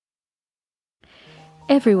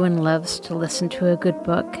Everyone loves to listen to a good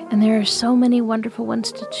book, and there are so many wonderful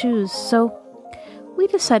ones to choose, so we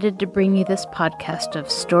decided to bring you this podcast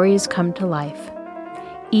of Stories Come to Life.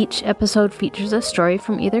 Each episode features a story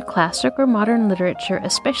from either classic or modern literature,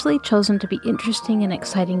 especially chosen to be interesting and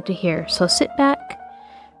exciting to hear. So sit back,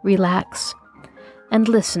 relax, and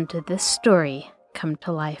listen to this story come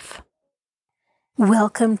to life.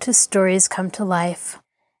 Welcome to Stories Come to Life.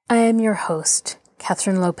 I am your host,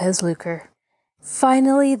 Catherine Lopez-Luker.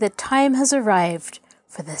 Finally, the time has arrived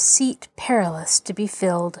for the seat Perilous to be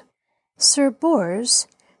filled. Sir Bors,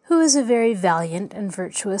 who is a very valiant and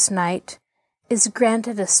virtuous knight, is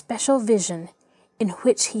granted a special vision in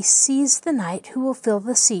which he sees the knight who will fill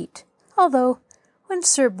the seat, although when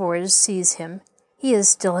Sir Bors sees him, he is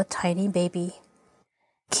still a tiny baby.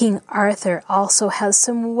 King Arthur also has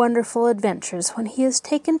some wonderful adventures when he is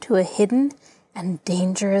taken to a hidden and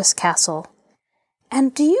dangerous castle.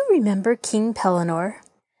 And do you remember King Pellinore?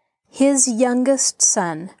 His youngest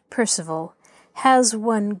son, Perceval, has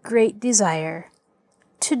one great desire: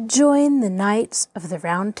 to join the Knights of the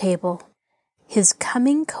Round Table. His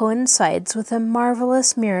coming coincides with a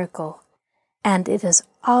marvelous miracle, and it is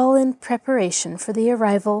all in preparation for the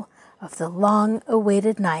arrival of the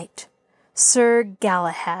long-awaited knight, Sir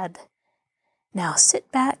Galahad. Now sit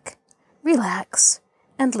back, relax,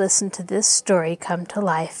 and listen to this story come to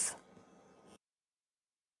life.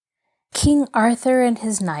 King Arthur and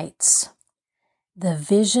his Knights. The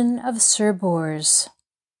Vision of Sir Bors.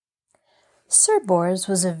 Sir Bors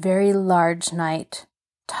was a very large knight,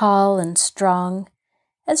 tall and strong,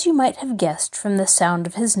 as you might have guessed from the sound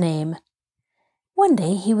of his name. One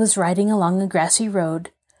day he was riding along a grassy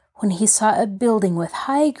road when he saw a building with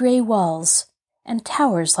high grey walls and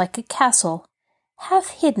towers like a castle, half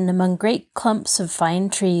hidden among great clumps of fine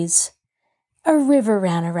trees. A river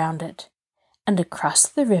ran around it, and across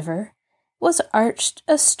the river was arched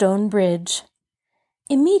a stone bridge.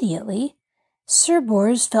 Immediately, Sir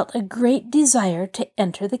Bors felt a great desire to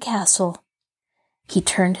enter the castle. He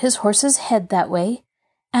turned his horse's head that way,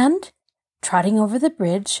 and, trotting over the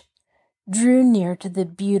bridge, drew near to the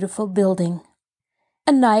beautiful building.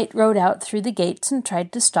 A knight rode out through the gates and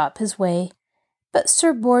tried to stop his way, but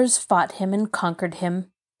Sir Bors fought him and conquered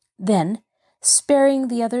him. Then, sparing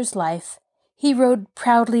the other's life, he rode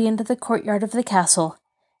proudly into the courtyard of the castle,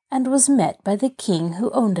 and was met by the king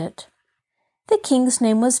who owned it. The king's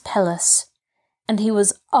name was Perilous, and he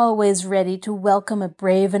was always ready to welcome a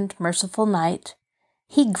brave and merciful knight.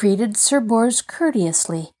 He greeted Sir Bors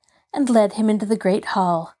courteously, and led him into the great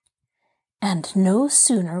hall. And no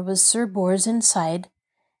sooner was Sir Bors inside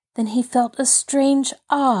than he felt a strange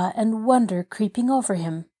awe and wonder creeping over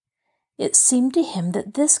him. It seemed to him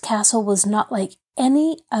that this castle was not like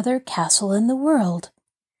any other castle in the world.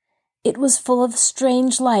 It was full of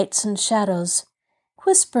strange lights and shadows,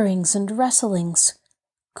 whisperings and rustlings,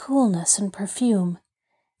 coolness and perfume.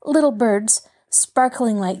 Little birds,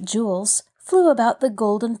 sparkling like jewels, flew about the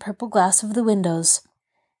gold and purple glass of the windows.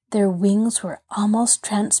 Their wings were almost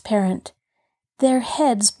transparent. Their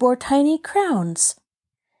heads bore tiny crowns.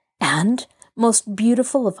 And, most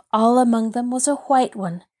beautiful of all among them was a white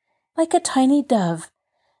one, like a tiny dove,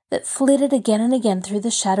 that flitted again and again through the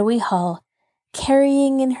shadowy hall,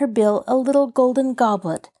 carrying in her bill a little golden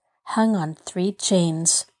goblet hung on 3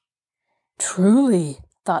 chains. "Truly,"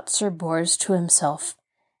 thought Sir Bors to himself,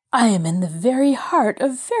 "I am in the very heart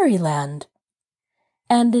of fairyland."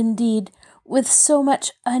 And indeed, with so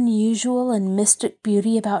much unusual and mystic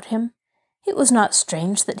beauty about him, it was not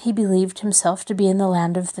strange that he believed himself to be in the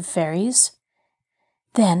land of the fairies.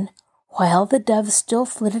 Then, while the dove still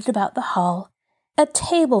flitted about the hall, a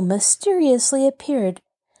table mysteriously appeared,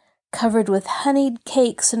 covered with honeyed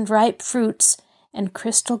cakes and ripe fruits, and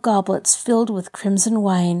crystal goblets filled with crimson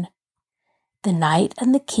wine. The knight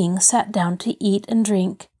and the king sat down to eat and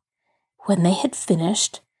drink. When they had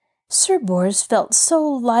finished, Sir Bors felt so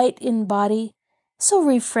light in body, so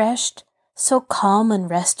refreshed, so calm and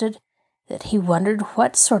rested, that he wondered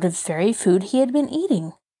what sort of fairy food he had been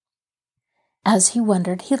eating. As he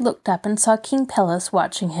wondered, he looked up and saw King Perilous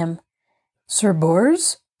watching him. "Sir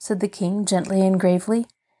Bors," said the king gently and gravely,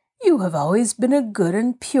 "you have always been a good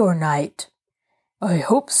and pure knight." "I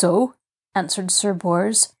hope so," answered Sir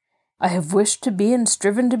Bors. "I have wished to be and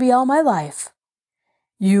striven to be all my life."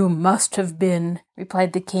 "You must have been,"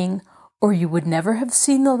 replied the king, "or you would never have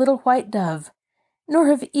seen the little white dove, nor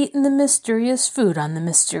have eaten the mysterious food on the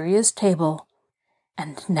mysterious table.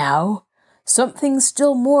 And now, something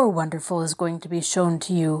still more wonderful is going to be shown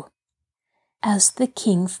to you." As the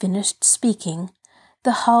king finished speaking,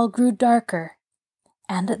 the hall grew darker,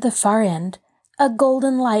 and at the far end a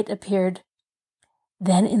golden light appeared.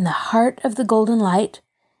 Then in the heart of the golden light,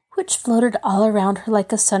 which floated all around her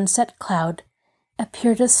like a sunset cloud,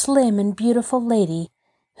 appeared a slim and beautiful lady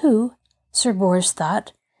who, Sir Bors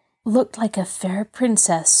thought, looked like a fair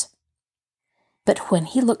princess. But when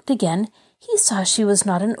he looked again, he saw she was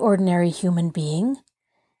not an ordinary human being.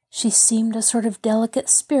 She seemed a sort of delicate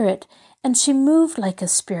spirit, and she moved like a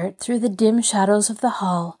spirit through the dim shadows of the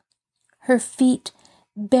hall, her feet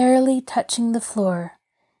barely touching the floor,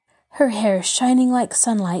 her hair shining like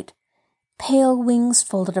sunlight, pale wings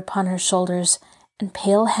folded upon her shoulders, and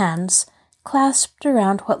pale hands clasped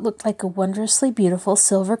around what looked like a wondrously beautiful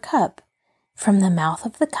silver cup. From the mouth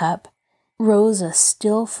of the cup rose a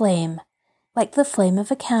still flame, like the flame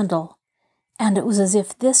of a candle, and it was as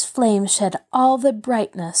if this flame shed all the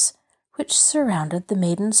brightness which surrounded the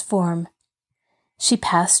maiden's form. She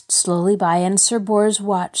passed slowly by, and Sir Bors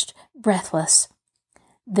watched, breathless.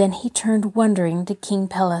 Then he turned wondering to King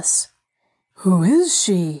Perilous. "Who is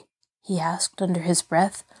she?" he asked under his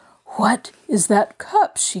breath. "What is that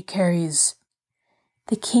cup she carries?"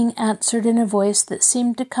 The king answered in a voice that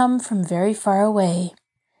seemed to come from very far away.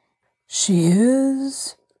 "She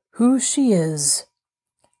is who she is,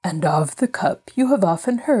 and of the cup you have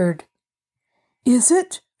often heard." "Is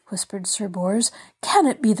it?" whispered Sir Bors. "Can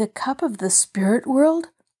it be the cup of the spirit world?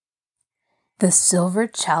 The silver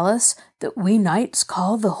chalice that we knights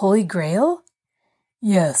call the Holy Grail?"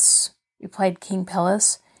 "Yes," replied King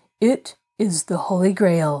Perilous, "it is the Holy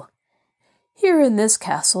Grail. Here in this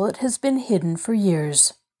castle it has been hidden for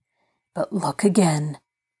years. But look again."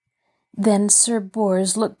 Then Sir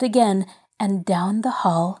Bors looked again, and down the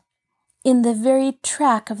hall, in the very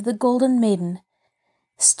track of the golden maiden,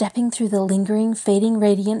 stepping through the lingering, fading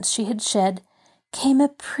radiance she had shed, came a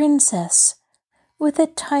princess with a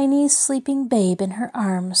tiny sleeping babe in her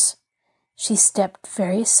arms. She stepped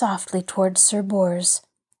very softly towards Sir Bors,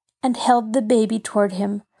 and held the baby toward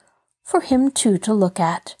him, for him too to look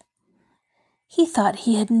at. He thought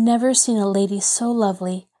he had never seen a lady so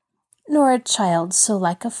lovely, nor a child so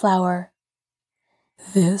like a flower.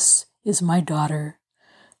 "This is my daughter,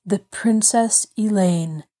 the Princess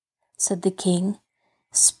Elaine," said the king,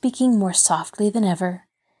 speaking more softly than ever,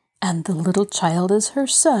 "and the little child is her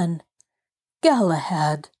son,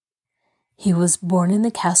 Galahad. He was born in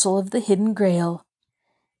the castle of the Hidden Grail.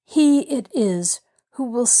 He it is who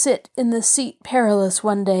will sit in the seat Perilous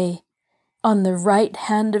one day, on the right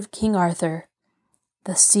hand of King Arthur,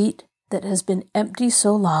 the seat that has been empty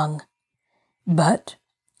so long. But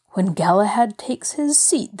when Galahad takes his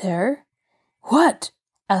seat there—" "What?"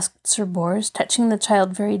 asked Sir Bors, touching the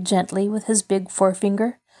child very gently with his big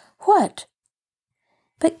forefinger. "What?"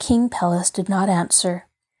 But King Perilous did not answer.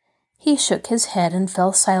 He shook his head and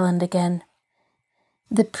fell silent again.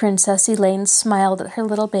 The Princess Elaine smiled at her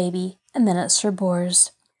little baby, and then at Sir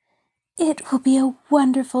Bors. "It will be a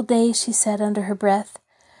wonderful day," she said under her breath,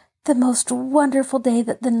 "the most wonderful day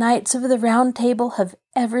that the knights of the Round Table have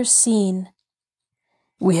ever seen."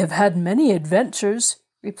 "We have had many adventures,"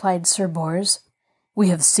 replied Sir Bors. "We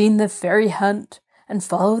have seen the fairy hunt, and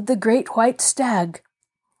followed the great white stag.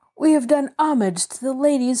 We have done homage to the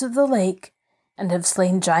ladies of the lake, and have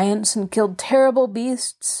slain giants and killed terrible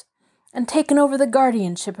beasts, and taken over the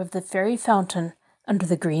guardianship of the fairy fountain under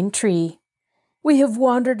the green tree. We have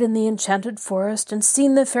wandered in the enchanted forest, and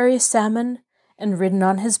seen the fairy salmon, and ridden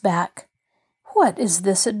on his back. What is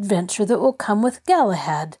this adventure that will come with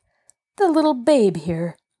Galahad, the little babe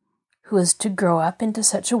here, who is to grow up into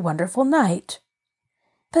such a wonderful knight?"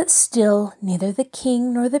 But still neither the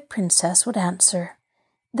king nor the princess would answer.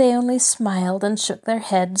 They only smiled and shook their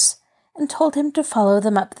heads, and told him to follow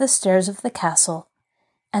them up the stairs of the castle,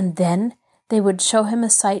 and then they would show him a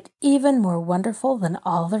sight even more wonderful than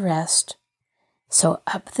all the rest. So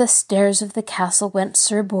up the stairs of the castle went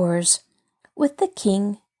Sir Bors, with the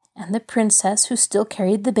king and the princess, who still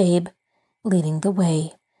carried the babe, leading the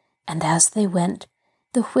way. And as they went,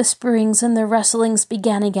 the whisperings and the rustlings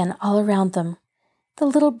began again all around them. The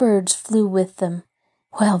little birds flew with them,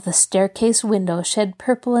 while the staircase window shed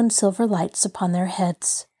purple and silver lights upon their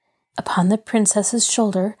heads. Upon the princess's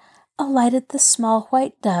shoulder alighted the small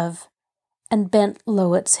white dove, and bent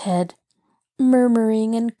low its head,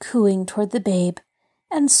 murmuring and cooing toward the babe,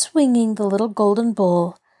 and swinging the little golden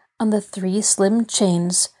bowl on the 3 slim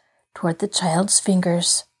chains toward the child's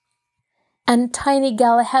fingers. And tiny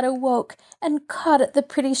Galahad awoke and caught at the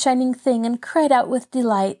pretty shining thing and cried out with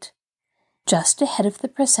delight. Just ahead of the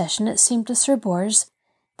procession it seemed to Sir Bors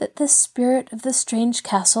that the spirit of the strange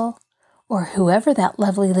castle, or whoever that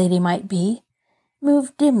lovely lady might be,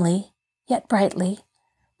 moved dimly, yet brightly,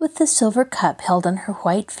 with the silver cup held in her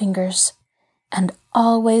white fingers, and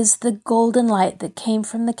Always the golden light that came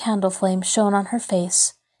from the candle flame shone on her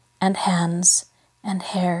face and hands and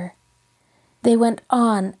hair. They went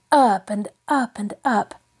on, up and up and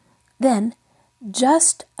up. Then,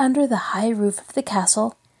 just under the high roof of the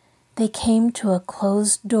castle, they came to a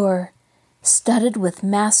closed door, studded with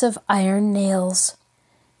massive iron nails.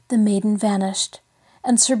 The maiden vanished,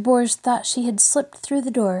 and Sir Bors thought she had slipped through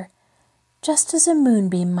the door, just as a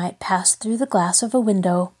moonbeam might pass through the glass of a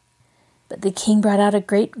window. But the king brought out a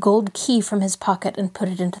great gold key from his pocket and put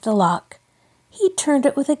it into the lock. He turned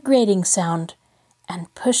it with a grating sound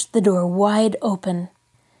and pushed the door wide open.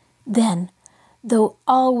 Then, though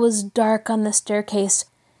all was dark on the staircase,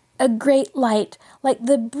 a great light, like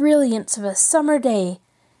the brilliance of a summer day,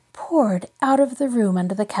 poured out of the room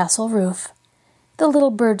under the castle roof. The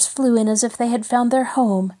little birds flew in as if they had found their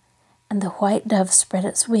home, and the white dove spread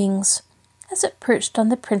its wings as it perched on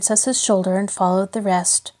the princess's shoulder and followed the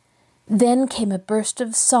rest. Then came a burst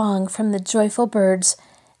of song from the joyful birds,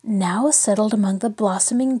 now settled among the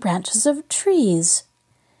blossoming branches of trees,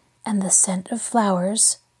 and the scent of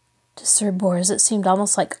flowers, to Sir Bors it seemed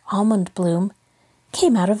almost like almond bloom,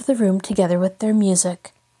 came out of the room together with their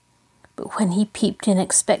music. But when he peeped in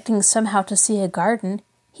expecting somehow to see a garden,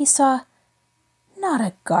 he saw not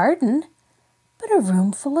a garden, but a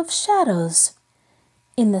room full of shadows.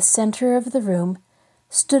 In the center of the room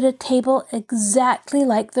stood a table exactly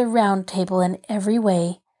like the round table in every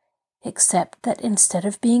way, except that instead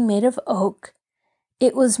of being made of oak,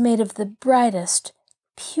 it was made of the brightest,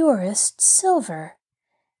 purest silver.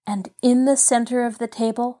 And in the center of the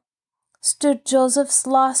table stood Joseph's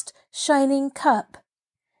lost shining cup.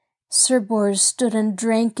 Sir Bors stood and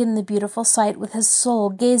drank in the beautiful sight with his soul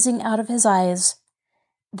gazing out of his eyes.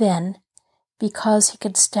 Then, because he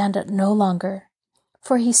could stand it no longer,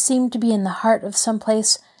 for he seemed to be in the heart of some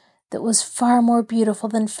place that was far more beautiful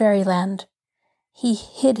than fairyland, he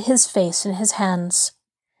hid his face in his hands.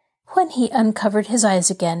 When he uncovered his eyes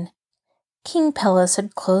again, King Perilous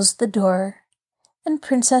had closed the door, and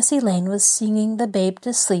Princess Elaine was singing the babe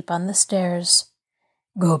to sleep on the stairs.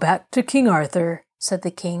 "Go back to King Arthur," said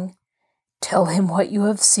the king. "Tell him what you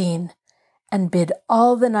have seen, and bid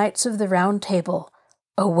all the knights of the Round Table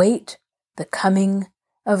await the coming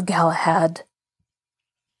of Galahad."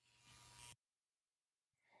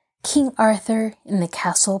 King Arthur in the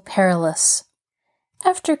Castle Perilous.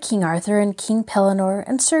 After King Arthur and King Pellinore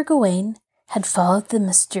and Sir Gawain had followed the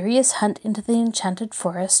mysterious hunt into the enchanted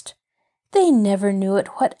forest, they never knew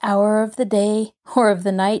at what hour of the day or of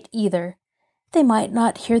the night either they might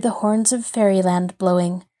not hear the horns of fairyland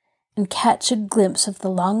blowing, and catch a glimpse of the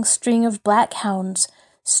long string of black hounds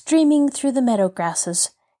streaming through the meadow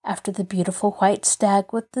grasses after the beautiful white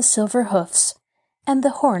stag with the silver hoofs and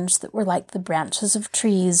the horns that were like the branches of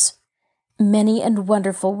trees. Many and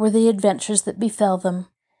wonderful were the adventures that befell them,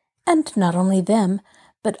 and not only them,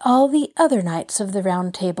 but all the other knights of the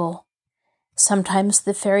Round Table. Sometimes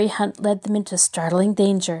the fairy hunt led them into startling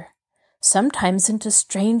danger, sometimes into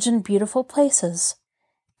strange and beautiful places,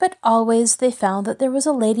 but always they found that there was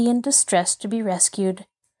a lady in distress to be rescued,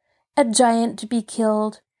 a giant to be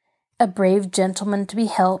killed, a brave gentleman to be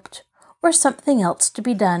helped, or something else to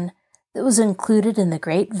be done that was included in the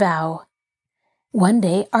great vow. One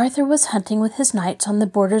day Arthur was hunting with his knights on the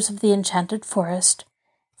borders of the enchanted forest,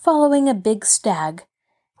 following a big stag,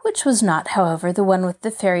 which was not, however, the one with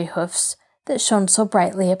the fairy hoofs that shone so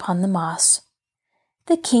brightly upon the moss.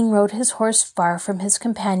 The king rode his horse far from his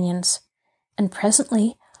companions, and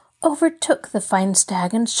presently overtook the fine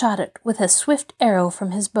stag and shot it with a swift arrow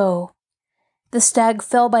from his bow. The stag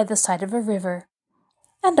fell by the side of a river,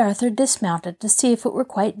 and Arthur dismounted to see if it were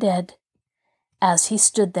quite dead. As he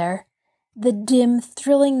stood there, the dim,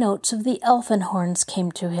 thrilling notes of the elfin horns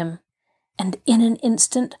came to him, and in an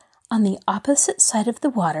instant, on the opposite side of the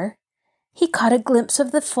water, he caught a glimpse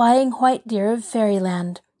of the flying white deer of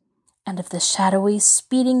fairyland, and of the shadowy,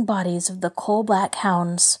 speeding bodies of the coal-black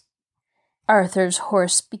hounds. Arthur's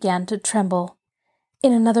horse began to tremble.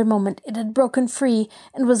 In another moment it had broken free,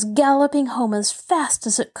 and was galloping home as fast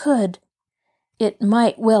as it could. It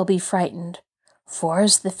might well be frightened, for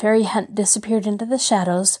as the fairy hunt disappeared into the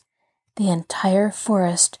shadows, the entire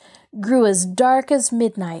forest grew as dark as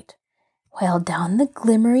midnight, while down the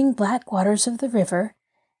glimmering black waters of the river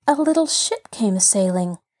a little ship came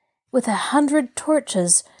sailing, with 100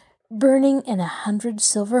 torches burning in 100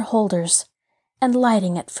 silver holders, and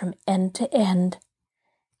lighting it from end to end.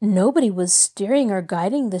 Nobody was steering or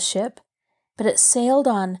guiding the ship, but it sailed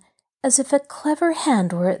on as if a clever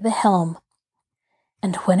hand were at the helm.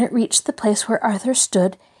 And when it reached the place where Arthur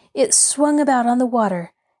stood, it swung about on the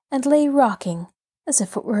water and lay rocking as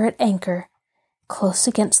if it were at anchor, close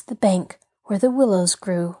against the bank where the willows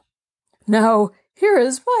grew. "Now, here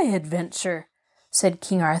is my adventure," said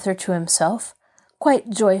King Arthur to himself, quite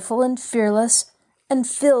joyful and fearless, and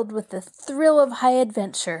filled with the thrill of high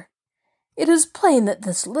adventure. "It is plain that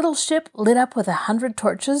this little ship, lit up with 100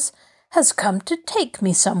 torches, has come to take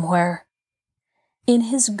me somewhere." In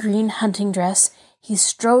his green hunting dress, he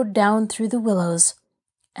strode down through the willows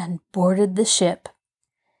and boarded the ship.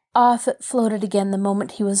 Off it floated again the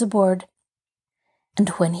moment he was aboard, and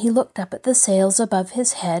when he looked up at the sails above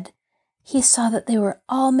his head, he saw that they were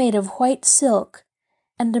all made of white silk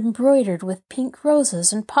and embroidered with pink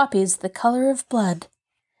roses and poppies the color of blood.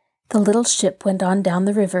 The little ship went on down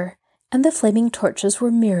the river, and the flaming torches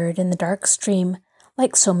were mirrored in the dark stream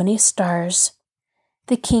like so many stars.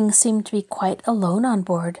 The king seemed to be quite alone on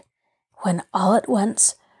board, when all at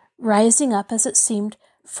once, rising up as it seemed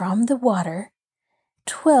from the water,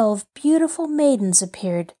 12 beautiful maidens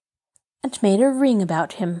appeared and made a ring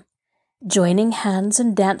about him, joining hands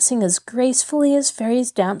and dancing as gracefully as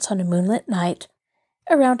fairies dance on a moonlit night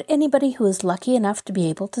around anybody who is lucky enough to be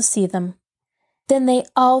able to see them. Then they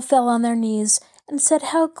all fell on their knees and said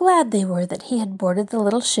how glad they were that he had boarded the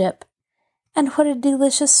little ship, and what a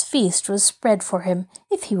delicious feast was spread for him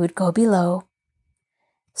if he would go below.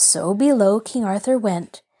 So below King Arthur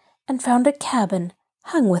went, and found a cabin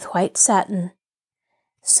hung with white satin.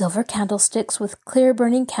 Silver candlesticks with clear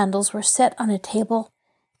burning candles were set on a table,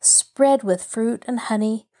 spread with fruit and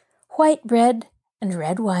honey, white bread and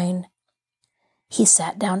red wine. He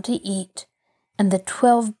sat down to eat, and the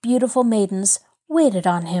 12 beautiful maidens waited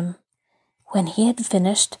on him. When he had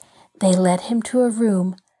finished, they led him to a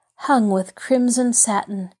room hung with crimson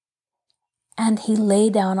satin, and he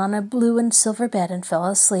lay down on a blue and silver bed and fell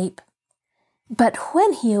asleep. But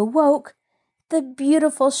when he awoke, the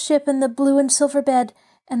beautiful ship and the blue and silver bed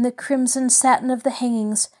and the crimson satin of the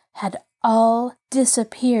hangings had all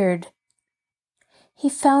disappeared. He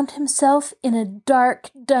found himself in a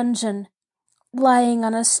dark dungeon, lying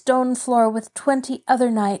on a stone floor with 20 other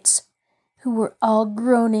knights, who were all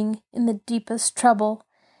groaning in the deepest trouble,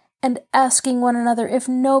 and asking one another if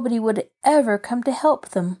nobody would ever come to help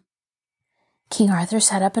them. King Arthur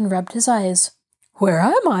sat up and rubbed his eyes. "Where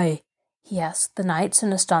am I?" he asked the knights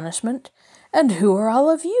in astonishment. "And who are all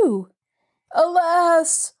of you?"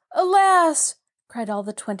 "Alas! Alas!" cried all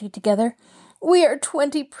the 20 together. "We are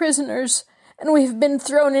 20 prisoners, and we have been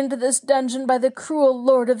thrown into this dungeon by the cruel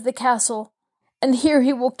lord of the castle, and here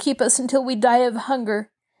he will keep us until we die of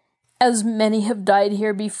hunger, as many have died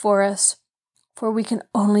here before us. For we can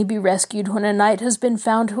only be rescued when a knight has been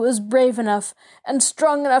found who is brave enough and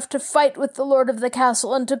strong enough to fight with the lord of the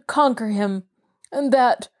castle and to conquer him, and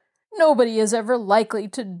that nobody is ever likely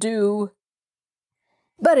to do."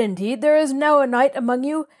 "But indeed there is now a knight among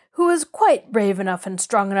you who is quite brave enough and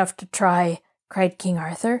strong enough to try," cried King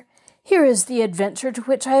Arthur. "Here is the adventure to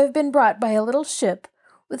which I have been brought by a little ship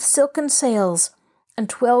with silken sails and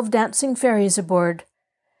 12 dancing fairies aboard.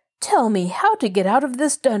 Tell me how to get out of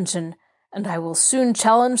this dungeon, and I will soon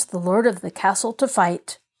challenge the lord of the castle to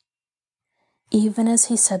fight." Even as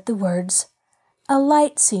he said the words, a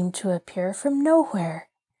light seemed to appear from nowhere,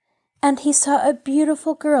 and he saw a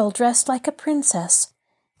beautiful girl dressed like a princess,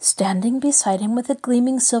 standing beside him with a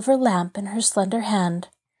gleaming silver lamp in her slender hand.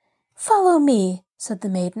 "Follow me," said the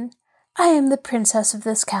maiden. "I am the princess of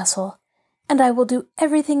this castle, and I will do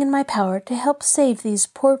everything in my power to help save these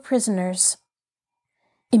poor prisoners."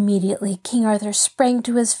 Immediately King Arthur sprang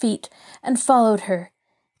to his feet and followed her,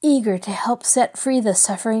 eager to help set free the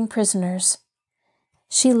suffering prisoners.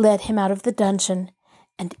 She led him out of the dungeon,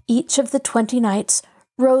 and each of the 20 knights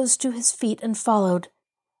rose to his feet and followed,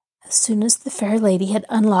 as soon as the fair lady had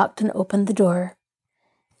unlocked and opened the door.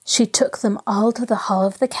 She took them all to the hall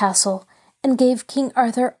of the castle and gave King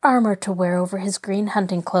Arthur armor to wear over his green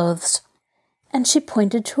hunting clothes, and she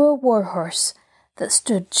pointed to a war horse that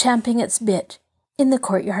stood champing its bit in the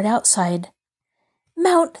courtyard outside.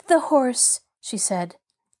 "Mount the horse," she said.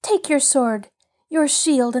 "Take your sword, your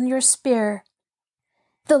shield, and your spear.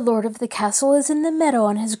 The lord of the castle is in the meadow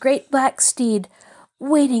on his great black steed,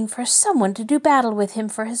 waiting for someone to do battle with him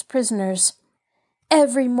for his prisoners.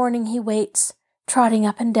 Every morning he waits, trotting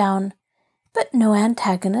up and down, but no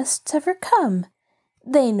antagonists ever come.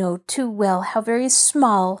 They know too well how very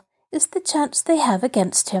small is the chance they have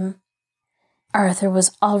against him." Arthur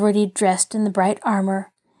was already dressed in the bright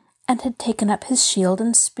armor, and had taken up his shield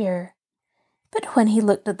and spear. But when he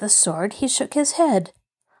looked at the sword, he shook his head.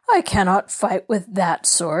 "I cannot fight with that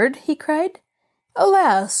sword," he cried.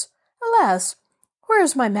 "Alas, alas, where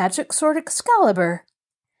is my magic sword Excalibur?"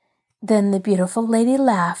 Then the beautiful lady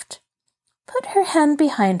laughed, put her hand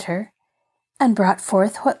behind her, and brought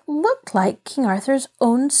forth what looked like King Arthur's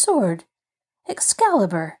own sword,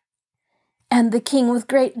 Excalibur!" And the king with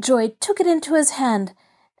great joy took it into his hand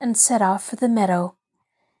and set off for the meadow,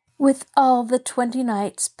 with all the 20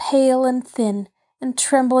 knights, pale and thin and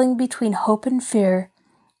trembling between hope and fear,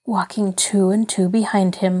 walking 2 and 2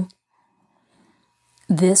 behind him.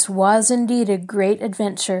 This was indeed a great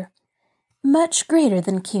adventure, much greater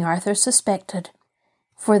than King Arthur suspected,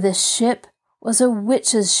 for this ship was a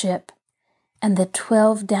witch's ship, and the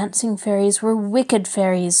 12 dancing fairies were wicked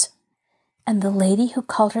fairies, and the lady who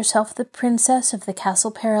called herself the princess of the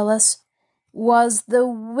castle Perilous was the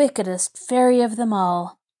wickedest fairy of them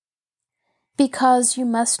all. Because, you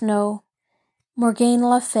must know, Morgane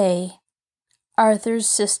le Fay, Arthur's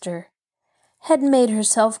sister, had made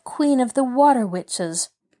herself queen of the water witches,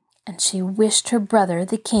 and she wished her brother,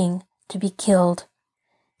 the king, to be killed.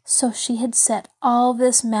 So she had set all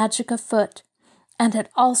this magic afoot, and had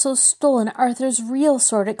also stolen Arthur's real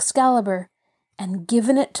sword Excalibur, and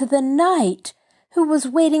given it to the knight who was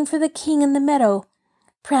waiting for the king in the meadow,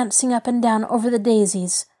 prancing up and down over the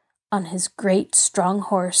daisies on his great strong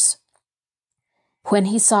horse. When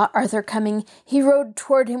he saw Arthur coming, he rode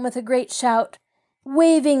toward him with a great shout,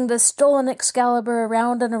 waving the stolen Excalibur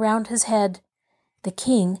around and around his head. The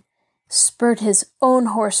king spurred his own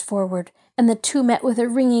horse forward, and the two met with a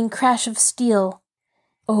ringing crash of steel.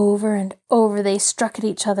 Over and over they struck at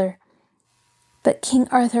each other. But King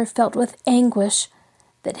Arthur felt with anguish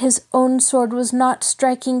that his own sword was not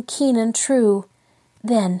striking keen and true.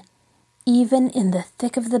 Then, even in the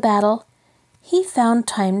thick of the battle, he found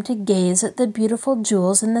time to gaze at the beautiful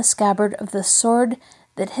jewels in the scabbard of the sword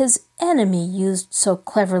that his enemy used so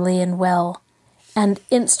cleverly and well, and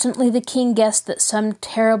instantly the king guessed that some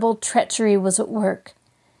terrible treachery was at work,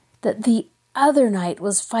 that the other knight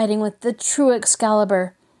was fighting with the true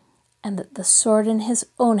Excalibur, and that the sword in his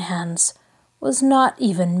own hands was not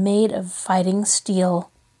even made of fighting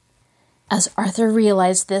steel. As Arthur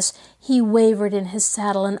realized this, he wavered in his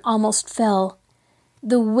saddle and almost fell.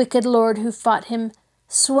 The wicked lord who fought him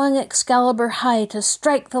swung Excalibur high to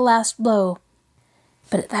strike the last blow.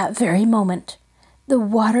 But at that very moment, the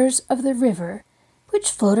waters of the river, which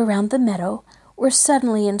flowed around the meadow, were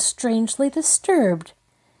suddenly and strangely disturbed.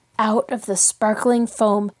 Out of the sparkling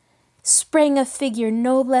foam sprang a figure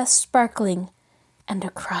no less sparkling, and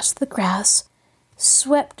across the grass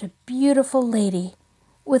swept a beautiful lady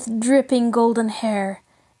with dripping golden hair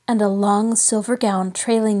and a long silver gown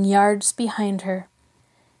trailing yards behind her.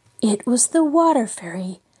 It was the water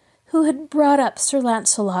fairy who had brought up Sir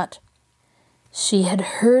Lancelot. She had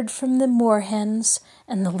heard from the moorhens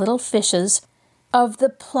and the little fishes of the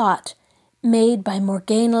plot made by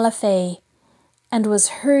Morgane le Fay, and was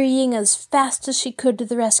hurrying as fast as she could to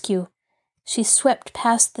the rescue. She swept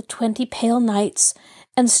past the 20 pale knights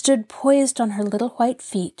and stood poised on her little white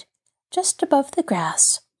feet, just above the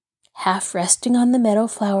grass, half resting on the meadow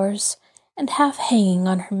flowers and half hanging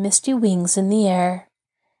on her misty wings in the air.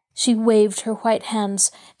 She waved her white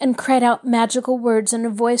hands and cried out magical words in a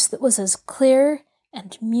voice that was as clear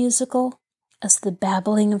and musical as the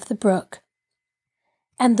babbling of the brook.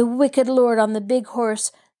 And the wicked lord on the big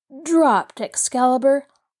horse dropped Excalibur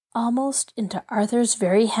almost into Arthur's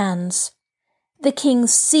very hands. The king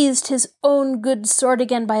seized his own good sword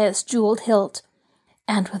again by its jeweled hilt,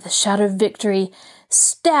 and with a shout of victory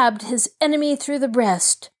stabbed his enemy through the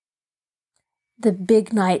breast. The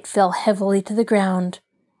big knight fell heavily to the ground,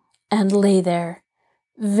 and lay there,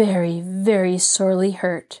 very, very sorely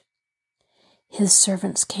hurt. His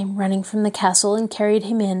servants came running from the castle and carried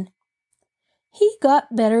him in. He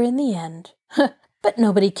got better in the end, but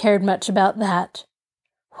nobody cared much about that.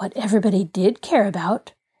 What everybody did care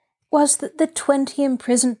about was that the 20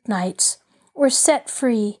 imprisoned knights were set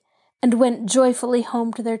free and went joyfully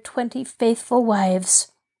home to their 20 faithful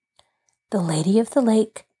wives. The Lady of the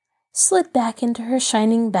Lake slid back into her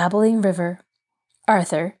shining, babbling river.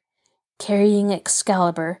 Arthur, carrying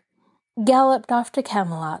Excalibur, galloped off to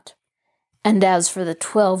Camelot. And as for the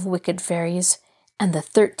 12 wicked fairies, and the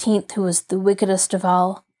 13th, who was the wickedest of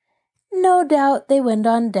all, no doubt they went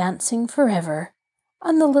on dancing forever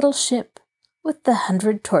on the little ship with the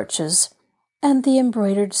 100 torches and the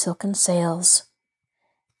embroidered silken sails.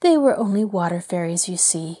 They were only water fairies, you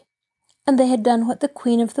see, and they had done what the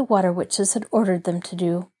Queen of the Water Witches had ordered them to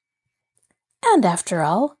do. And after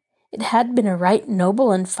all, it had been a right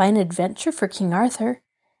noble and fine adventure for King Arthur,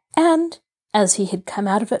 and, as he had come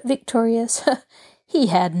out of it victorious, he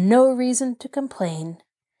had no reason to complain.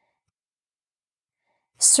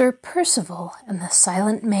 Sir Perceval and the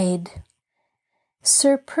Silent Maid.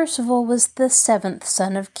 Sir Perceval was the 7th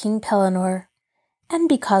son of King Pellinore, and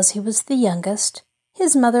because he was the youngest,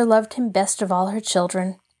 his mother loved him best of all her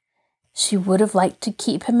children. She would have liked to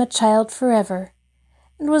keep him a child forever,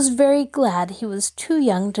 and was very glad he was too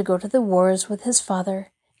young to go to the wars with his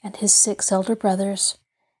father and his 6 elder brothers.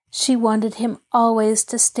 She wanted him always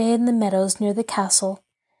to stay in the meadows near the castle,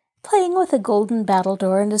 playing with a golden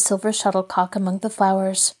battledore and a silver shuttlecock among the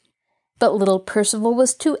flowers. But little Perceval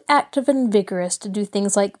was too active and vigorous to do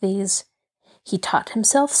things like these. He taught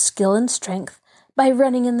himself skill and strength by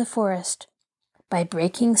running in the forest, by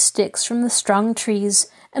breaking sticks from the strong trees,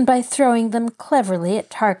 and by throwing them cleverly at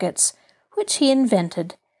targets, which he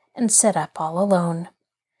invented and set up all alone.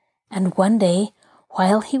 And one day,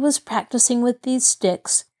 while he was practicing with these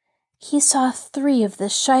sticks, he saw 3 of the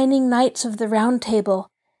shining knights of the Round Table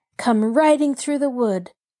come riding through the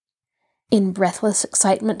wood. In breathless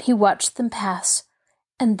excitement he watched them pass,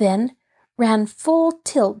 and then ran full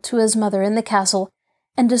tilt to his mother in the castle,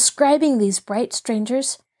 and describing these bright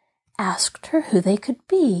strangers, asked her who they could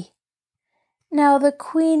be. Now the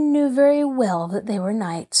queen knew very well that they were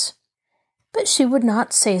knights, but she would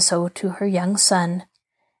not say so to her young son.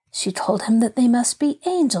 She told him that they must be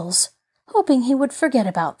angels, hoping he would forget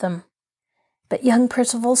about them. But young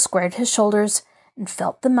Perceval squared his shoulders and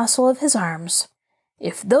felt the muscle of his arms.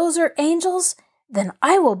 "If those are angels, then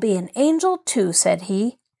I will be an angel too," said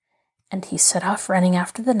he. And he set off running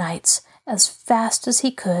after the knights as fast as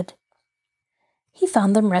he could. He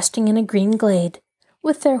found them resting in a green glade,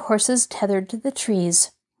 with their horses tethered to the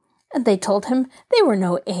trees, and they told him they were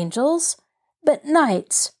no angels, but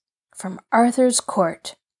knights from Arthur's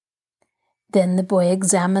court. Then the boy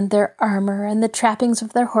examined their armor and the trappings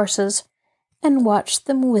of their horses, and watched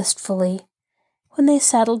them wistfully when they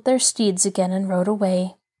saddled their steeds again and rode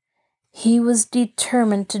away. He was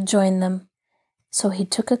determined to join them, so he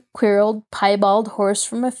took a queer old piebald horse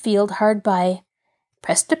from a field hard by,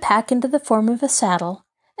 pressed a pack into the form of a saddle,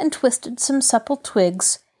 and twisted some supple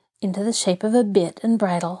twigs into the shape of a bit and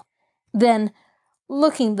bridle. Then,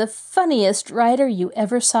 looking the funniest rider you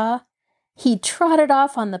ever saw, he trotted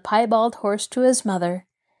off on the piebald horse to his mother,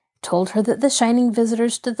 told her that the shining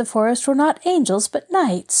visitors to the forest were not angels but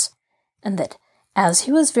knights, and that, as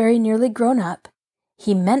he was very nearly grown up,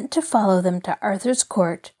 he meant to follow them to Arthur's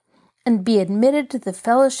court and be admitted to the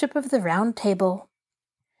fellowship of the Round Table.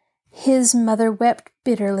 His mother wept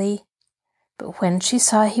bitterly, but when she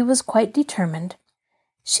saw he was quite determined,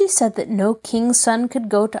 she said that no king's son could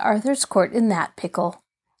go to Arthur's court in that pickle,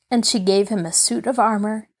 and she gave him a suit of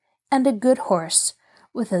armor and a good horse,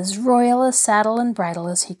 with as royal a saddle and bridle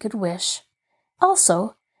as he could wish.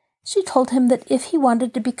 Also, she told him that if he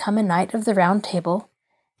wanted to become a knight of the Round Table,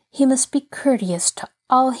 he must be courteous to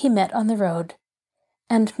all he met on the road,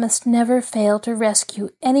 and must never fail to rescue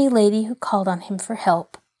any lady who called on him for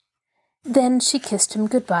help. Then she kissed him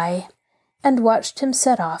good-bye, and watched him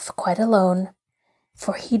set off quite alone,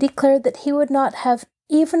 for he declared that he would not have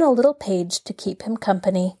even a little page to keep him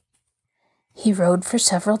company. He rode for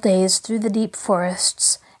several days through the deep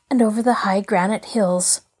forests and over the high granite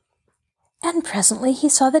hills, and presently he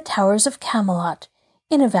saw the towers of Camelot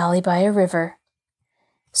in a valley by a river.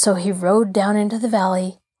 So he rode down into the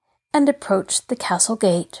valley and approached the castle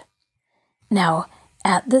gate. Now,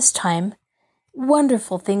 at this time,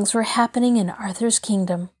 wonderful things were happening in Arthur's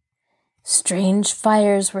kingdom. Strange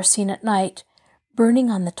fires were seen at night, burning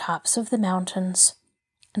on the tops of the mountains,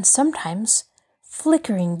 and sometimes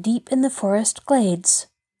flickering deep in the forest glades.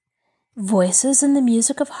 Voices and the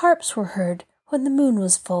music of harps were heard when the moon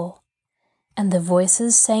was full, and the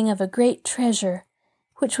voices sang of a great treasure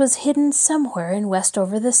which was hidden somewhere in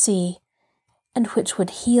Westover-the-Sea, and which would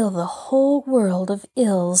heal the whole world of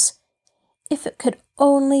ills if it could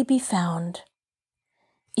only be found.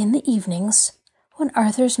 In the evenings, when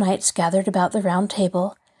Arthur's knights gathered about the Round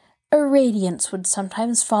Table, a radiance would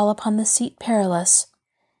sometimes fall upon the seat Perilous,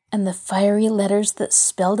 and the fiery letters that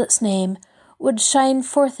spelled its name would shine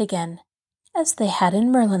forth again, as they had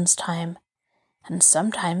in Merlin's time, and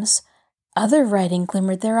sometimes other writing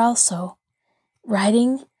glimmered there also,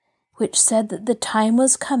 writing which said that the time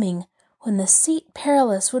was coming when the seat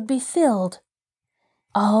Perilous would be filled.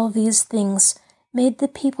 All these things made the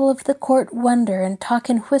people of the court wonder and talk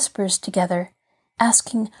in whispers together,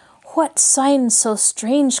 asking what signs so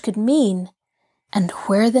strange could mean, and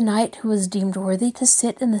where the knight who was deemed worthy to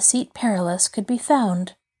sit in the seat Perilous could be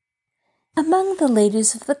found. Among the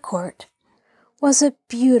ladies of the court was a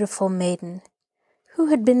beautiful maiden who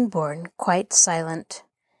had been born quite silent.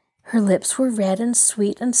 Her lips were red and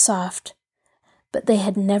sweet and soft, but they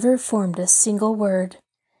had never formed a single word.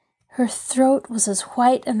 Her throat was as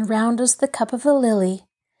white and round as the cup of a lily,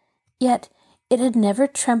 yet it had never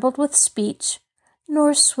trembled with speech,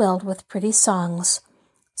 nor swelled with pretty songs,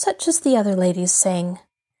 such as the other ladies sang.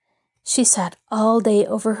 She sat all day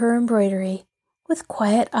over her embroidery, with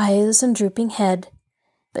quiet eyes and drooping head,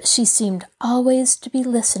 but she seemed always to be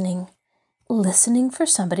listening for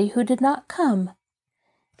somebody who did not come.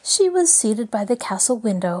 She was seated by the castle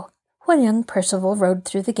window when young Perceval rode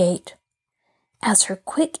through the gate. As her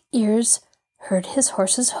quick ears heard his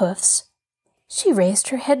horse's hoofs, she raised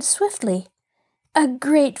her head swiftly. A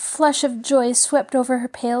great flush of joy swept over her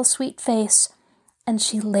pale, sweet face, and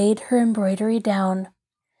she laid her embroidery down.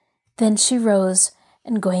 Then she rose,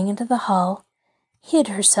 and going into the hall, hid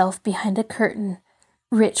herself behind a curtain,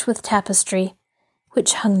 rich with tapestry,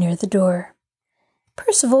 which hung near the door.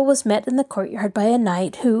 Perceval was met in the courtyard by a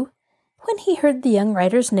knight who, when he heard the young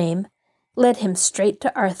rider's name, led him straight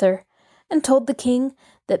to Arthur, and told the king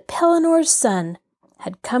that Pelinor's son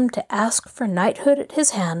had come to ask for knighthood at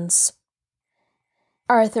his hands.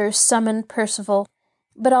 Arthur summoned Perceval,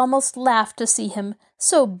 but almost laughed to see him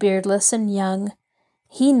so beardless and young.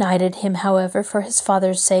 He knighted him, however, for his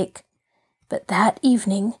father's sake. But that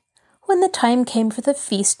evening, when the time came for the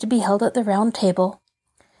feast to be held at the Round Table,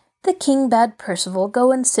 the king bade Perceval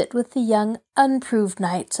go and sit with the young, unproved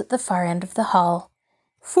knights at the far end of the hall.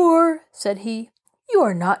 "For," said he, "you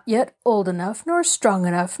are not yet old enough, nor strong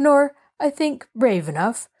enough, nor, I think, brave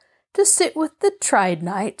enough, to sit with the tried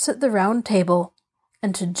knights at the Round Table,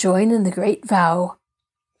 and to join in the great vow."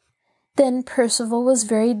 Then Perceval was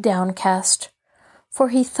very downcast, for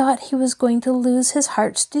he thought he was going to lose his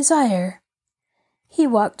heart's desire. He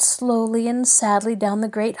walked slowly and sadly down the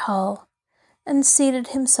great hall, and seated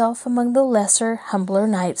himself among the lesser, humbler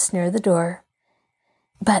knights near the door.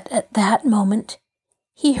 But at that moment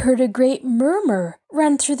he heard a great murmur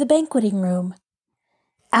run through the banqueting room.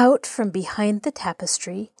 Out from behind the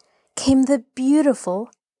tapestry came the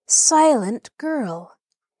beautiful, silent girl,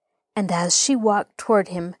 and as she walked toward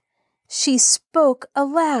him, she spoke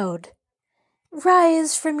aloud.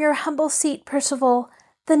 "Rise from your humble seat, Perceval,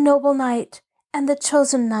 the noble knight and the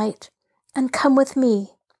chosen knight, and come with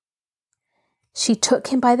me." She took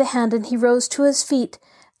him by the hand, and he rose to his feet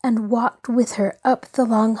and walked with her up the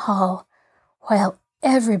long hall, while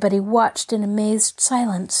everybody watched in amazed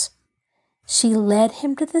silence. She led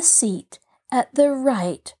him to the seat at the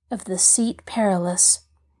right of the seat Perilous,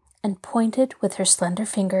 and pointed with her slender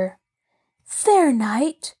finger. "Fair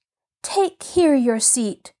knight, take here your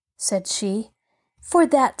seat," said she, "for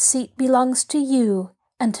that seat belongs to you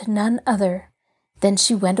and to none other." Then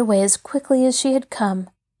she went away as quickly as she had come,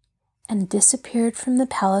 and disappeared from the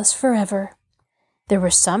palace forever. There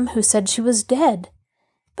were some who said she was dead,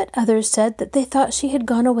 but others said that they thought she had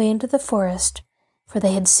gone away into the forest, for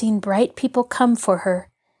they had seen bright people come for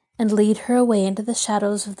her and lead her away into the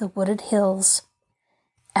shadows of the wooded hills.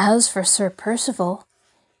 As for Sir Perceval,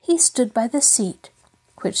 he stood by the seat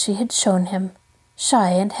which she had shown him,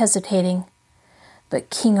 shy and hesitating.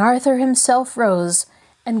 But King Arthur himself rose,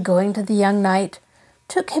 and going to the young knight,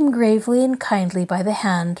 took him gravely and kindly by the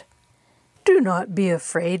hand. "Do not be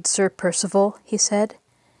afraid, Sir Perceval," he said.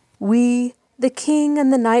 "We, the king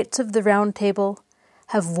and the knights of the Round Table,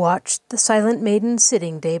 have watched the silent maiden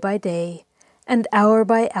sitting day by day, and hour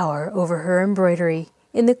by hour over her embroidery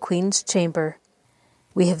in the queen's chamber.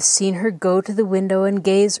 We have seen her go to the window and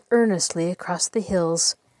gaze earnestly across the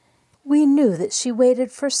hills. We knew that she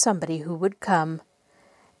waited for somebody who would come.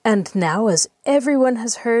 And now, as everyone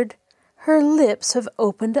has heard, her lips have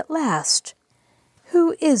opened at last.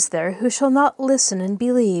 Who is there who shall not listen and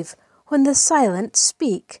believe when the silent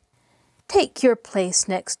speak? Take your place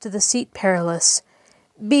next to the seat Perilous.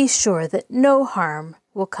 Be sure that no harm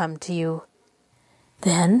will come to you."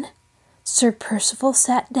 Then Sir Perceval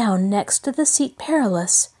sat down next to the seat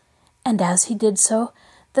Perilous, and as he did so,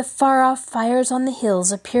 the far-off fires on the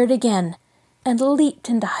hills appeared again, and leaped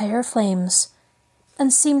into higher flames,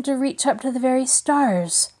 and seemed to reach up to the very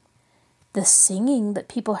stars. The singing that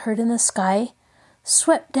people heard in the sky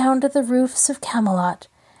swept down to the roofs of Camelot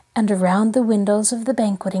and around the windows of the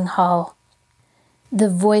banqueting hall. The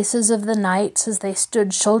voices of the knights, as they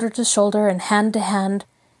stood shoulder to shoulder and hand to hand,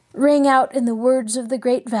 rang out in the words of the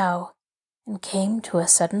great vow, and came to a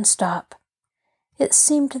sudden stop. It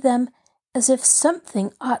seemed to them as if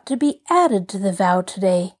something ought to be added to the vow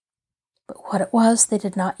today, but what it was they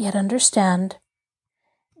did not yet understand.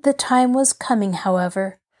 The time was coming,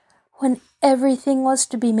 however, when everything was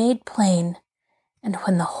to be made plain, and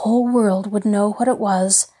when the whole world would know what it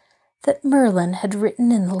was that Merlin had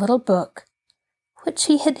written in the little book, which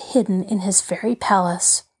he had hidden in his fairy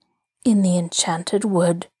palace in the enchanted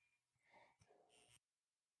wood.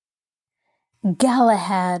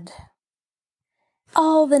 Galahad.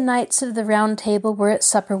 All the knights of the Round Table were at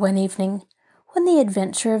supper one evening, when the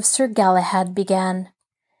adventure of Sir Galahad began.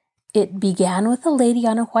 It began with a lady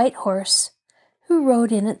on a white horse, who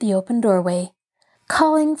rode in at the open doorway,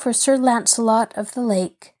 calling for Sir Lancelot of the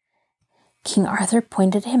Lake. King Arthur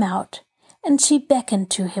pointed him out, and she beckoned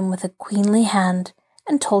to him with a queenly hand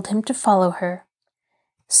and told him to follow her.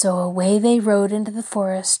 So away they rode into the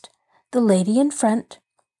forest, the lady in front,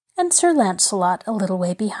 and Sir Lancelot a little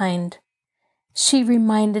way behind. She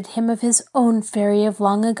reminded him of his own fairy of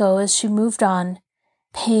long ago as she moved on,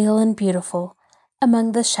 pale and beautiful,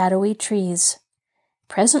 among the shadowy trees.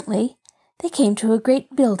 Presently they came to a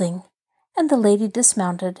great building, and the lady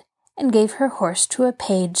dismounted and gave her horse to a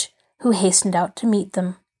page who hastened out to meet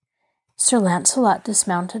them. Sir Lancelot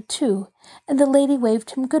dismounted too, and the lady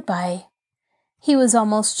waved him good-bye. He was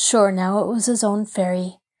almost sure now it was his own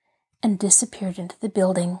fairy, and disappeared into the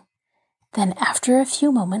building. Then, after a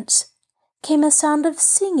few moments, came a sound of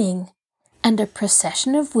singing, and a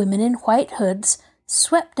procession of women in white hoods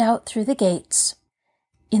swept out through the gates.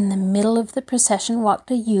 In the middle of the procession walked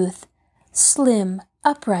a youth, slim,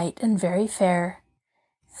 upright, and very fair.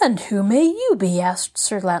 "And who may you be?" asked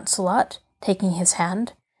Sir Lancelot, taking his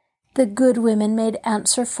hand. The good women made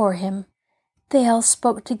answer for him. They all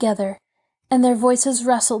spoke together, and their voices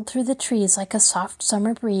rustled through the trees like a soft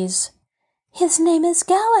summer breeze. "His name is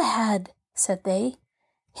Galahad," said they.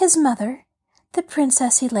 "His mother, the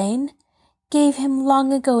Princess Elaine, gave him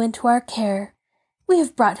long ago into our care. We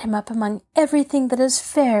have brought him up among everything that is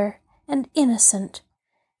fair and innocent.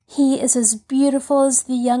 He is as beautiful as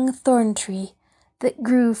the young thorn tree that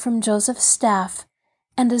grew from Joseph's staff,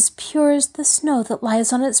 and as pure as the snow that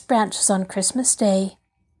lies on its branches on Christmas Day.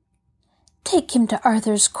 Take him to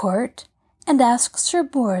Arthur's court, and ask Sir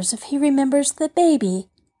Bors if he remembers the baby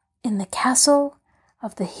in the castle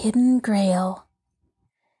of the Hidden Grail."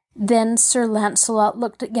 Then Sir Lancelot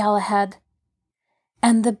looked at Galahad,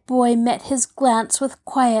 and the boy met his glance with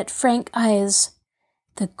quiet, frank eyes.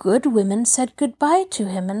 The good women said good-bye to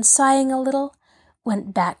him, and sighing a little,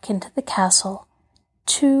 went back into the castle,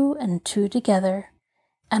 two and two together.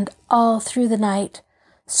 And all through the night,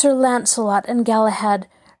 Sir Lancelot and Galahad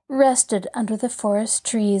rested under the forest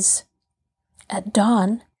trees. At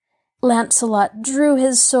dawn, Lancelot drew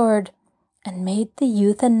his sword and made the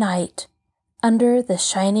youth a knight under the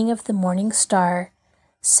shining of the morning star,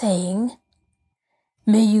 saying,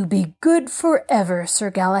 "May you be good forever, Sir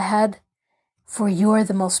Galahad, for you are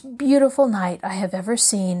the most beautiful knight I have ever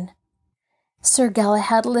seen." Sir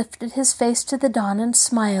Galahad lifted his face to the dawn and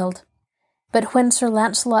smiled, but when Sir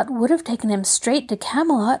Lancelot would have taken him straight to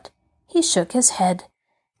Camelot, he shook his head.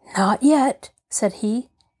 "Not yet," said he,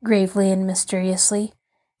 gravely and mysteriously.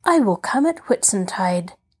 "I will come at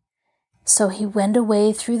Whitsuntide." So he went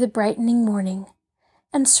away through the brightening morning,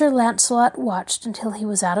 and Sir Lancelot watched until he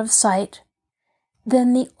was out of sight.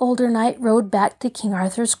 Then the older knight rode back to King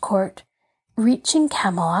Arthur's court, reaching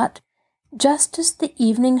Camelot just as the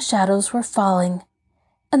evening shadows were falling,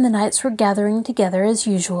 and the knights were gathering together as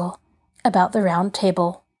usual about the round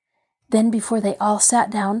table. Then, before they all sat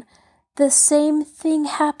down, the same thing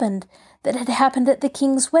happened that had happened at the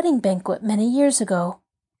king's wedding banquet many years ago.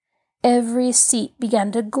 Every seat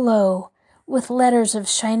began to glow with letters of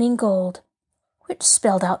shining gold, which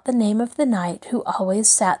spelled out the name of the knight who always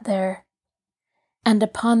sat there. And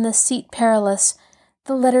upon the seat Perilous,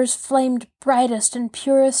 the letters flamed brightest and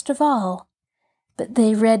purest of all, but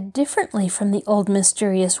they read differently from the old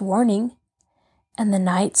mysterious warning, and the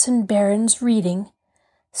knights and barons reading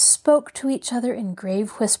spoke to each other in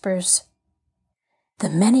grave whispers. "The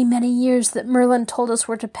many, many years that Merlin told us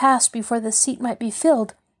were to pass before the seat might be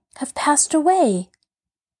filled have passed away."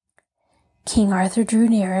 King Arthur drew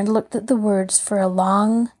near and looked at the words for a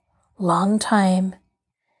long, long time.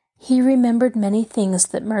 He remembered many things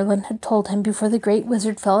that Merlin had told him before the great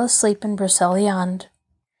wizard fell asleep in Broceliande.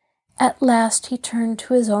 At last he turned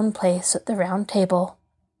to his own place at the round table.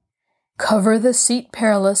 "Cover the seat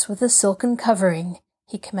Perilous with a silken covering,"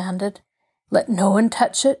 he commanded. "Let no one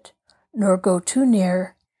touch it, nor go too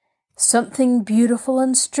near. Something beautiful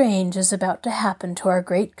and strange is about to happen to our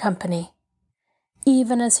great company."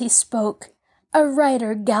 Even as he spoke, a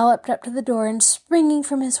rider galloped up to the door and, springing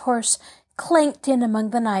from his horse, clanked in among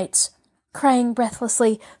the knights, crying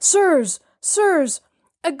breathlessly, "Sirs, sirs,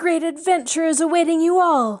 a great adventure is awaiting you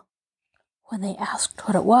all." When they asked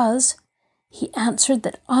what it was, he answered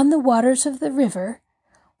that on the waters of the river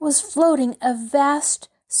was floating a vast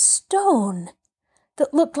stone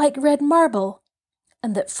that looked like red marble,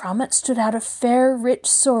 and that from it stood out a fair, rich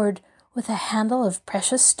sword with a handle of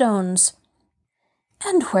precious stones.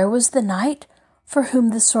 And where was the knight for whom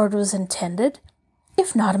the sword was intended,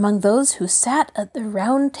 if not among those who sat at the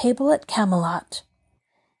round table at Camelot?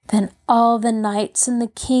 Then all the knights and the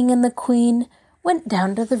king and the queen went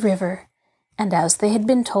down to the river, and as they had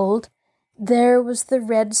been told, there was the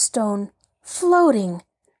red stone floating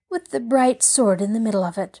with the bright sword in the middle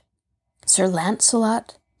of it. Sir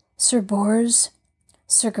Lancelot, Sir Bors,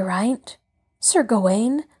 Sir Geraint, Sir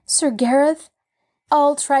Gawain, Sir Gareth,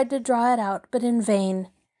 all tried to draw it out, but in vain.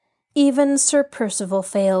 Even Sir Perceval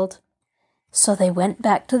failed. So they went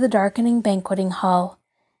back to the darkening banqueting hall,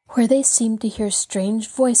 where they seemed to hear strange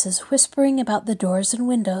voices whispering about the doors and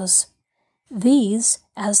windows. These,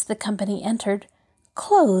 as the company entered,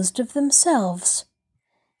 closed of themselves.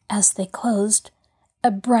 As they closed,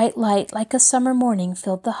 a bright light like a summer morning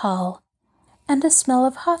filled the hall, and a smell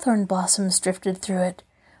of hawthorn blossoms drifted through it,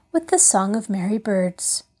 with the song of merry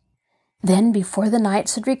birds. Then, before the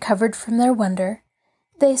knights had recovered from their wonder,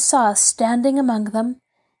 they saw standing among them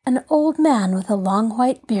an old man with a long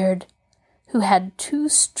white beard, who had 2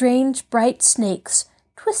 strange bright snakes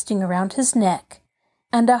twisting around his neck,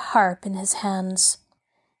 and a harp in his hands.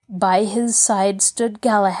 By his side stood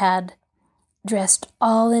Galahad, dressed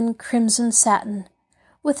all in crimson satin,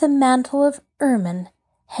 with a mantle of ermine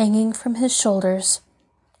hanging from his shoulders,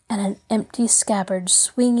 and an empty scabbard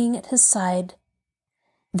swinging at his side.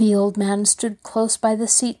 The old man stood close by the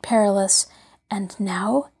seat Perilous, and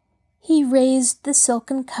now he raised the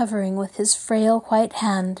silken covering with his frail white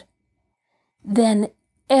hand. Then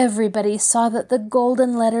everybody saw that the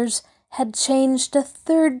golden letters had changed a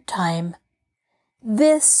 3rd time.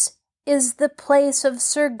 "This is the place of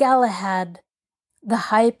Sir Galahad,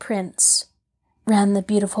 the High Prince," ran the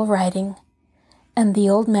beautiful writing, and the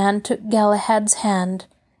old man took Galahad's hand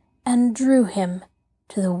and drew him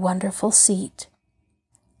to the wonderful seat.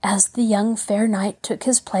 As the young fair knight took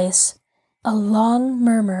his place, a long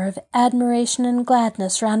murmur of admiration and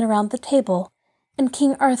gladness ran around the table, and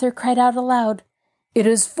King Arthur cried out aloud, "It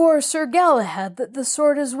is for Sir Galahad that the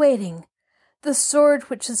sword is waiting, the sword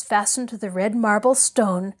which is fastened to the red marble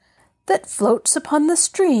stone that floats upon the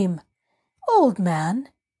stream. Old man,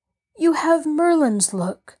 you have Merlin's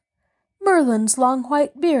look, Merlin's long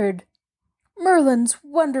white beard, Merlin's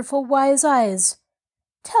wonderful wise eyes.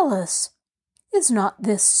 Tell us, is not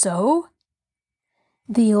this so?"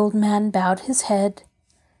 The old man bowed his head,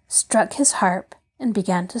 struck his harp, and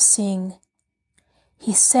began to sing.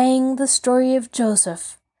 He sang the story of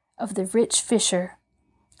Joseph, of the rich fisher,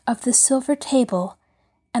 of the silver table,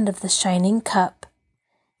 and of the shining cup.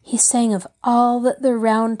 He sang of all that the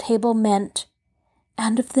round table meant,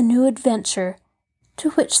 and of the new adventure to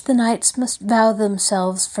which the knights must vow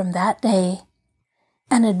themselves from that day.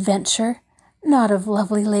 An adventure not of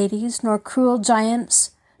lovely ladies, nor cruel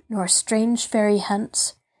giants, nor strange fairy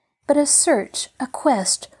hunts, but a search, a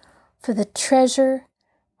quest, for the treasure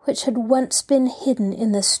which had once been hidden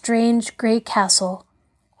in the strange grey castle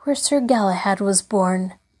where Sir Galahad was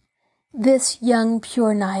born. This young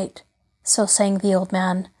pure knight, so sang the old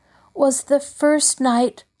man, was the first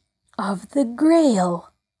knight of the Grail.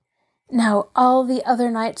 Now all the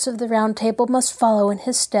other knights of the Round Table must follow in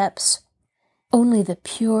his steps. Only the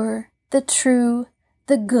pure, the true,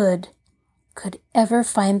 the good could ever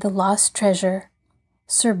find the lost treasure.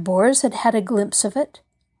 Sir Bors had had a glimpse of it.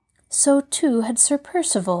 So too had Sir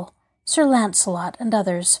Perceval, Sir Lancelot, and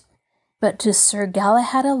others. But to Sir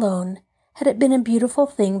Galahad alone had it been a beautiful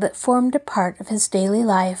thing that formed a part of his daily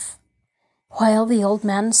life. While the old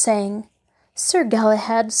man sang, Sir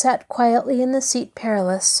Galahad sat quietly in the seat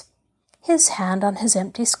Perilous, his hand on his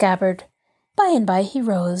empty scabbard. By and by he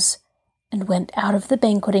rose, and went out of the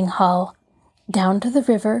banqueting hall, down to the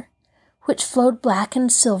river, which flowed black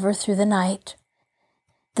and silver through the night.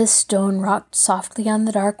 The stone rocked softly on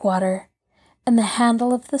the dark water, and the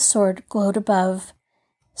handle of the sword glowed above.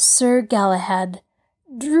 Sir Galahad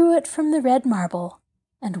drew it from the red marble,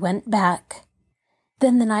 and went back.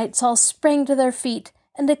 Then the knights all sprang to their feet,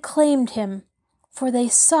 and acclaimed him, for they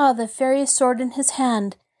saw the fairy sword in his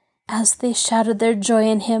hand. As they shouted their joy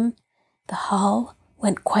in him, the hall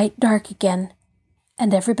went quite dark again,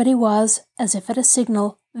 and everybody was, as if at a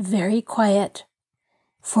signal, very quiet.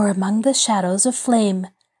 For among the shadows a flame,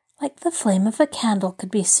 like the flame of a candle,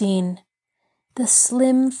 could be seen. The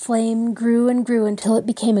slim flame grew and grew until it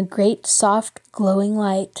became a great, soft, glowing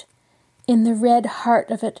light. In the red heart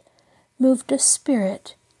of it moved a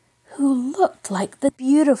spirit who looked like the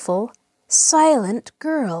beautiful, silent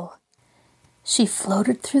girl. She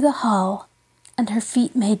floated through the hall, and her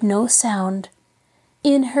feet made no sound.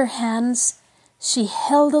 In her hands she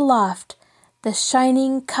held aloft the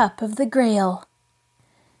shining cup of the Grail.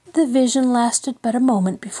 The vision lasted but a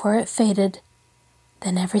moment before it faded.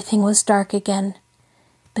 Then everything was dark again.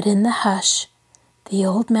 But in the hush, the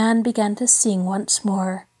old man began to sing once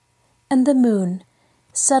more, and the moon,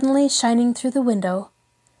 suddenly shining through the window,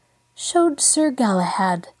 showed Sir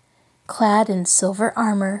Galahad, clad in silver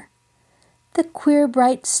armor, the queer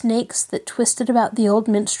bright snakes that twisted about the old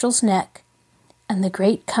minstrel's neck, and the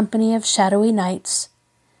great company of shadowy knights,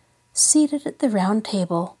 seated at the round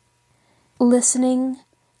table, listening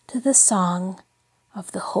to the song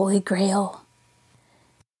of the Holy Grail.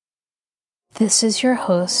 This is your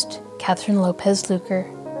host, Catherine Lopez-Luker.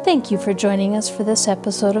 Thank you for joining us for this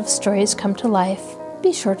episode of Stories Come to Life.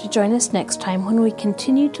 Be sure to join us next time when we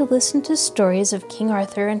continue to listen to stories of King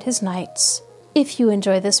Arthur and his knights. If you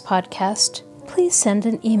enjoy this podcast, please send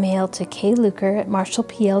an email to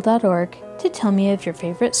kluker@marshallpl.org to tell me of your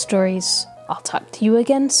favorite stories. I'll talk to you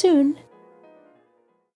again soon.